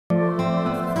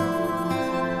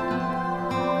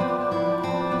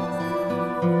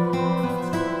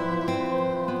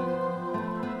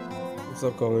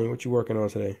What's up, Colleen? What you working on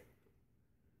today?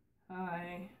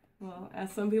 Hi. Well,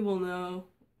 as some people know,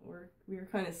 we were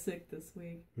kind of sick this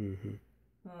week.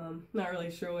 Mm-hmm. Not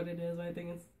really sure what it is. I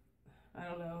think I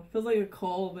don't know. It feels like a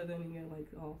cold, but then you get like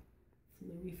all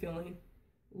flu-y feeling,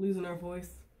 losing our voice.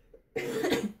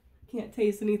 Can't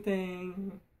taste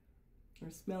anything or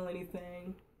smell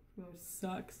anything, which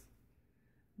sucks.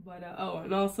 But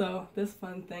and also this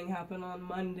fun thing happened on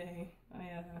Monday.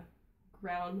 I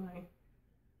ground my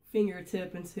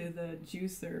fingertip into the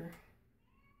juicer,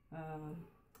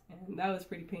 and that was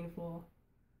pretty painful.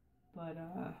 But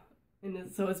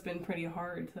so it's been pretty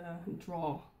hard to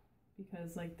draw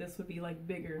because like this would be like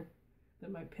bigger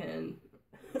than my pen.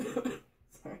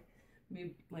 Sorry,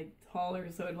 be like taller,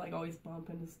 so it'd like always bump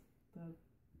into the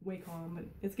Wacom. But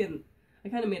I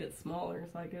kind of made it smaller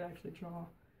so I could actually draw.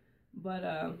 But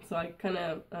so I kind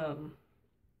of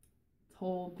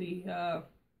told the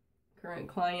current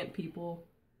client people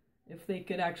if they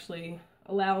could actually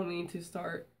allow me to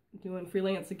start doing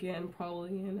freelance again,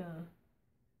 probably in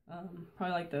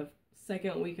probably like the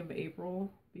second week of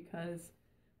April, because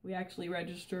we actually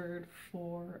registered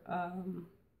for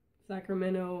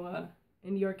Sacramento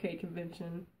Indie Arcade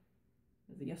Convention.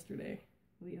 Was it yesterday?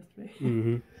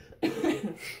 Mm-hmm.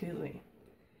 Excuse me.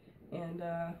 And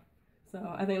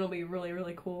so I think it'll be really,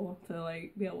 really cool to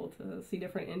like be able to see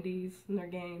different indies and their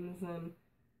games. And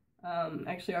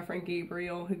actually our friend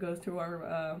Gabriel, who goes to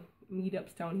our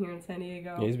meetups down here in San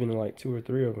Diego. Yeah, he's been to like 2 or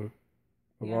 3 of them.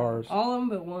 Ours. All of them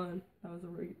but one. That was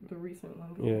the recent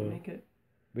one. Yeah. Didn't make it.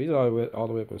 But he's all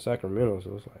the way up in Sacramento,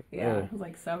 so it's like, yeah, man. it was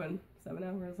like 7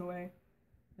 hours away,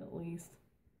 at least.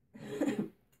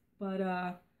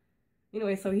 But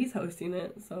anyway, so he's hosting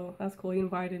it, so that's cool. He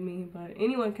invited me, but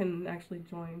anyone can actually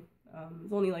join.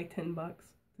 It's only like $10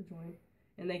 to join,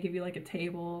 and they give you like a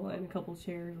table and a couple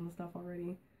chairs and stuff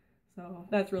already, so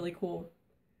that's really cool.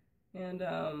 And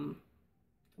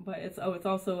but it's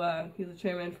also he's a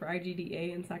chairman for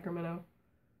IGDA in Sacramento,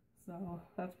 so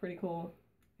that's pretty cool.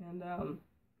 And so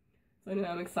anyway,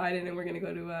 I'm excited, and we're gonna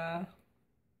go to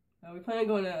we plan on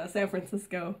going to San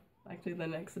Francisco actually the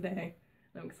next day.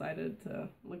 I'm excited to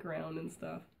look around and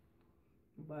stuff,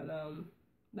 but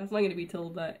that's not going to be till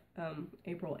the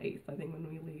April 8th, I think, when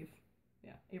we leave.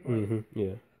 Yeah, April 8th. Mm-hmm.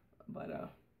 Yeah. But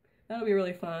that'll be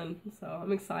really fun, so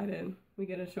I'm excited. We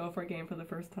get to show off our game for the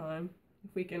first time,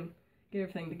 if we can get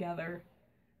everything together.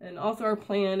 And also our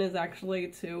plan is actually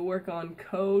to work on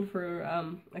code for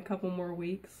a couple more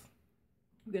weeks.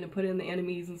 We're going to put in the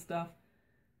enemies and stuff.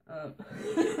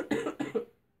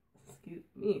 Excuse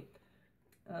me.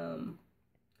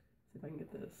 See if I can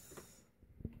get this.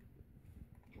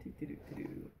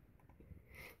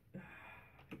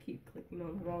 I keep clicking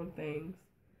on the wrong things.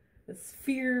 The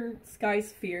sky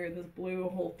sphere, this blue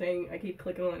whole thing, I keep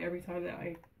clicking on it every time that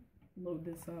I load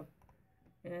this up.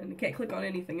 And I can't click on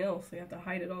anything else, so you have to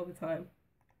hide it all the time.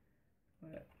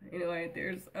 But anyway,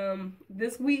 there's,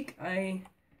 this week I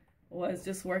was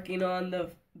just working on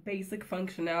the basic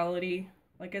functionality.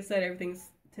 Like I said, everything's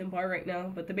 10 bar right now,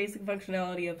 but the basic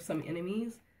functionality of some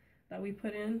enemies that we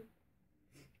put in.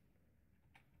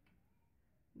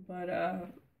 But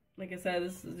like I said,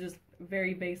 this is just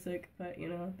very basic, but you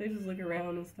know, they just look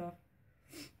around and stuff.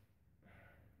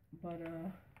 But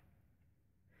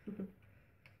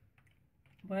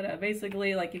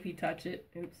basically, like if you touch it,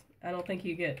 oops, I don't think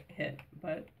you get hit,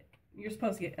 but you're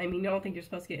supposed to get, I mean, I don't think you're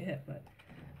supposed to get hit, but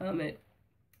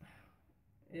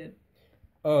it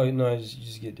Oh, no, you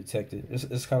just get detected.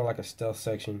 It's kind of like a stealth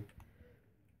section.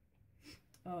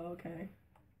 Oh, okay.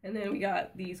 And then we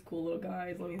got these cool little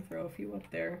guys. Let me throw a few up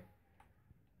there.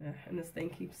 And this thing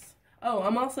keeps... Oh,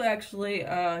 I'm also actually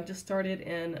just started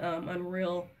in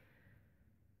Unreal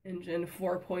Engine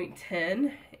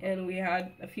 4.10, and we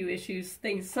had a few issues.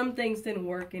 Some things didn't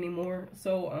work anymore,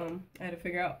 so I had to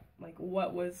figure out like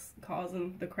what was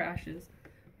causing the crashes.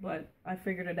 But I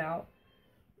figured it out.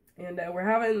 And we're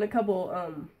having a couple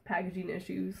packaging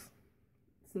issues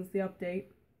since the update.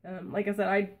 Like I said,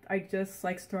 I just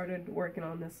like started working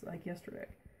on this like yesterday,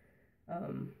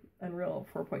 Unreal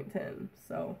 4.10.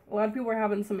 So a lot of people are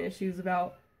having some issues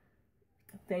about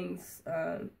things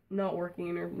not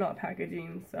working or not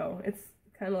packaging. So it's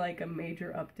kind of like a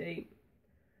major update,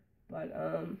 but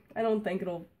I don't think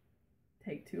it'll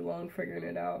take too long figuring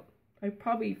it out. I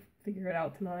probably figure it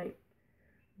out tonight.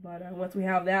 But once we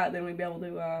have that, then we'll be able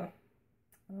to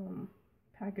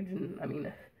package and, I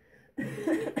mean,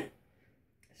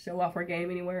 show off our game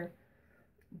anywhere.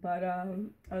 But I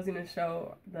was going to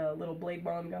show the little blade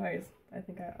bomb guys. I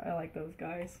think I like those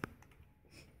guys.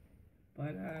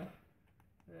 But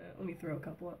let me throw a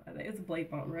couple up. It's a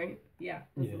blade bomb, right? Yeah,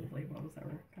 those little blade bombs that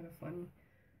were kind of funny.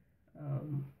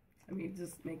 I mean,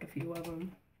 just make a few of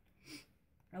them.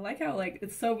 I like how, like,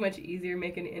 it's so much easier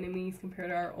making enemies compared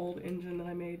to our old engine that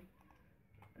I made.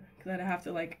 Because I'd have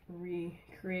to, like,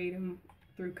 recreate them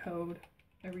through code,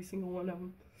 every single one of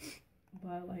them.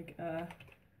 But, like,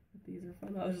 these are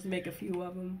fun. I'll just make a few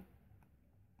of them.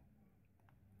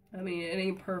 I mean, it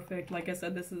ain't perfect. Like I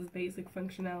said, this is basic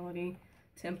functionality,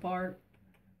 temp art.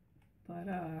 But,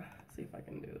 let's see if I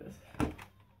can do this.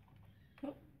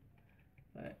 Oh.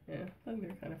 But, yeah, I think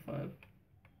they're kind of fun.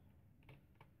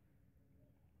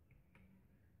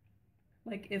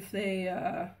 Like, if they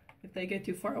get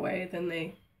too far away, then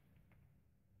they're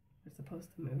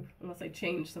supposed to move. Unless I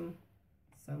change some,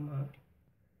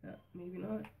 maybe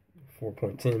not.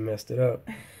 4.10 messed it up.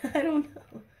 I don't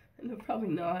know. No, probably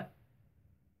not.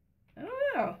 I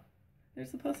don't know. They're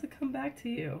supposed to come back to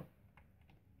you.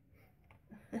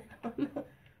 I don't know.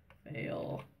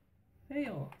 Fail.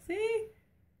 See?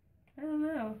 I don't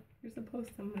know. You're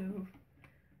supposed to move.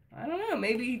 I don't know.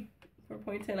 Maybe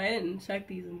 4.10. I didn't check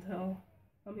these until...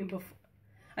 before.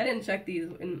 I didn't check these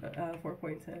in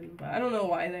 4.10, but I don't know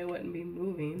why they wouldn't be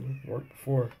moving. It worked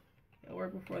before. It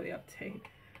worked before the update.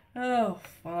 Oh,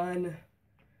 fun.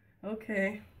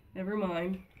 Okay, never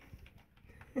mind.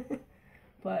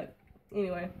 But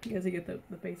anyway, you guys get the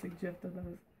basic gist of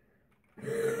those.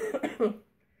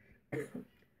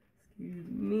 Excuse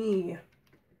me.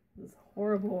 This is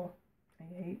horrible. I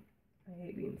hate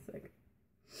being sick.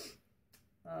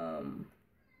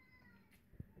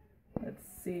 Let's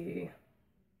see.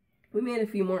 We made a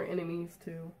few more enemies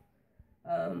too.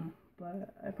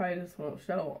 But I probably just won't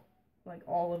show like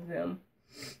all of them.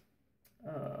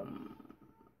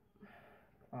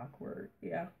 Clockwork,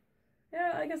 yeah.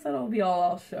 Yeah, I guess that'll be all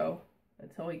I'll show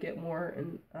until we get more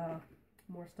and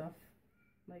more stuff,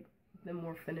 like them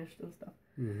more finished and stuff.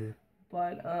 Mm-hmm.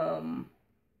 But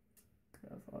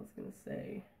that's all I was gonna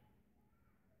say.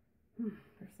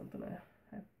 There's something I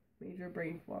have major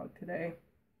brain fog today.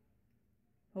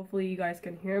 Hopefully you guys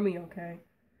can hear me okay.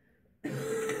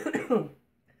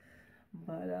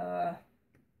 But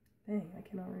dang, I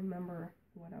cannot remember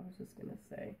what I was just gonna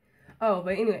say. Oh,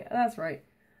 but anyway, that's right.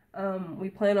 We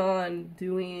plan on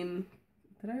doing...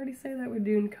 Did I already say that we're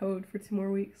doing code for 2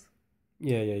 more weeks?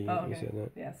 Yeah, you said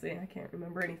that. Yeah, see, I can't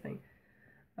remember anything.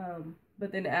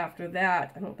 But then after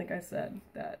that, I don't think I said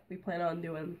that we plan on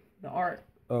doing the art.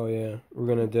 Oh, yeah. We're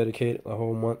going to dedicate a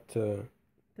whole month to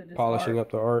polishing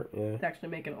up the art. Yeah. To actually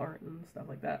making art and stuff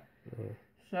like that. Yeah.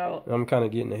 So I'm kind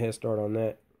of getting a head start on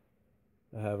that.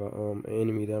 I have an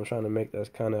enemy that I'm trying to make that's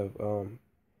kind of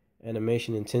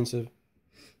animation intensive.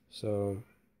 So I'm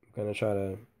going to try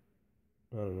to,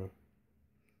 I don't know.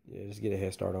 Yeah, just get a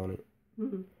head start on it.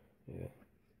 Mm-hmm. Yeah.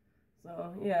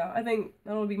 So yeah, I think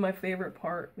that'll be my favorite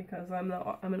part because I'm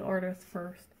an artist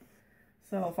first.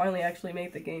 So I'll finally actually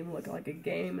make the game look like a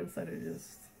game instead of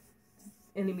just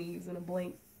enemies in a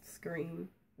blank screen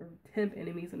or temp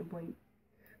enemies in a blank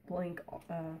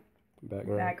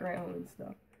background and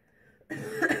stuff.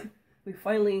 We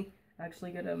finally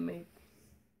actually gotta make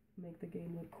the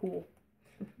game look cool.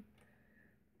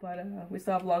 But we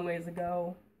still have a long ways to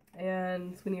go,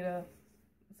 and we need to.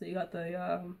 So you got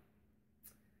the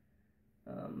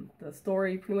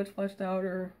story pretty much fleshed out,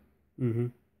 or okay.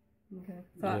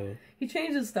 So yeah. He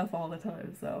changes stuff all the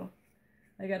time, so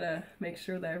I gotta make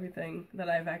sure that everything that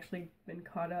I've actually been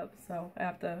caught up. So I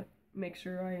have to make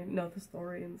sure I know the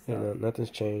story and stuff. Yeah,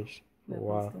 nothing's changed for a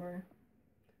while. Story.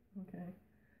 Okay.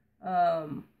 Yeah,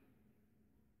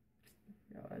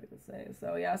 what I was gonna say.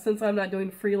 So yeah, since I'm not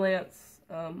doing freelance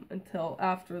until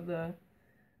after the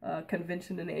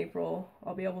convention in April,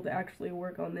 I'll be able to actually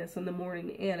work on this in the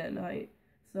morning and at night.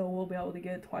 So we'll be able to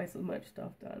get twice as much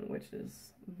stuff done, which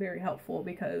is very helpful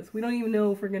because we don't even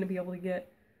know if we're going to be able to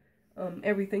get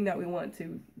everything that we want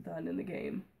to done in the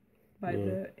game by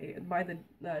the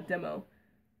demo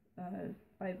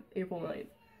by April 9th.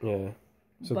 Yeah.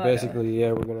 So basically,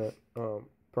 yeah, we're going to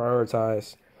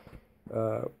prioritize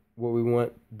what we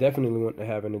definitely want to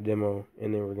have in the demo,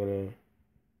 and then we're going to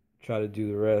try to do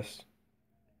the rest.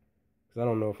 Because I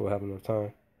don't know if we'll have enough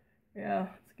time. Yeah,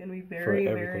 it's going to be very,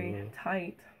 very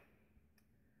tight.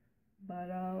 But,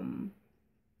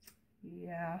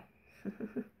 yeah.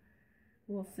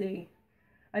 We'll see.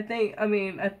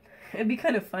 It'd be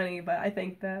kind of funny, but I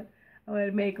think that I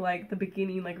would make, like, the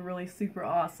beginning, like, really super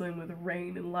awesome with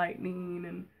rain and lightning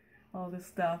and all this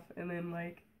stuff. And then,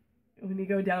 like, when you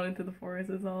go down into the forest,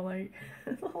 it's all, like,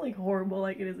 horrible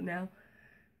like it is now.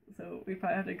 So we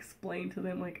probably have to explain to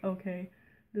them, like, okay,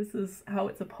 this is how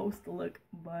it's supposed to look,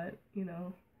 but, you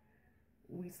know,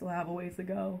 we still have a ways to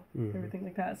go, everything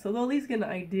like that. So they'll at least get an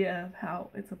idea of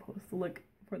how it's supposed to look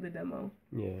for the demo.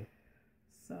 Yeah.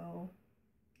 So,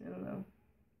 I don't know.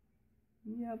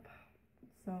 Yep.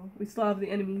 So we still have the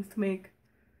enemies to make.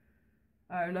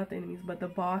 Or not the enemies, but the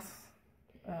boss.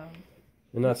 And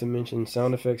not to mention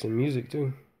sound effects and music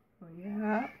too. Oh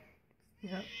yeah.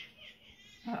 Yep.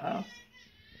 Uh-oh.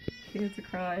 Kids are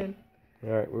crying.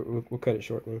 All right, we'll cut it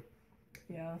short then.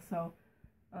 Yeah. So,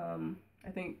 I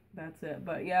think that's it.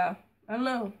 But yeah, I don't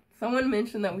know. Someone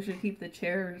mentioned that we should keep the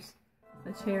chair and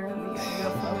the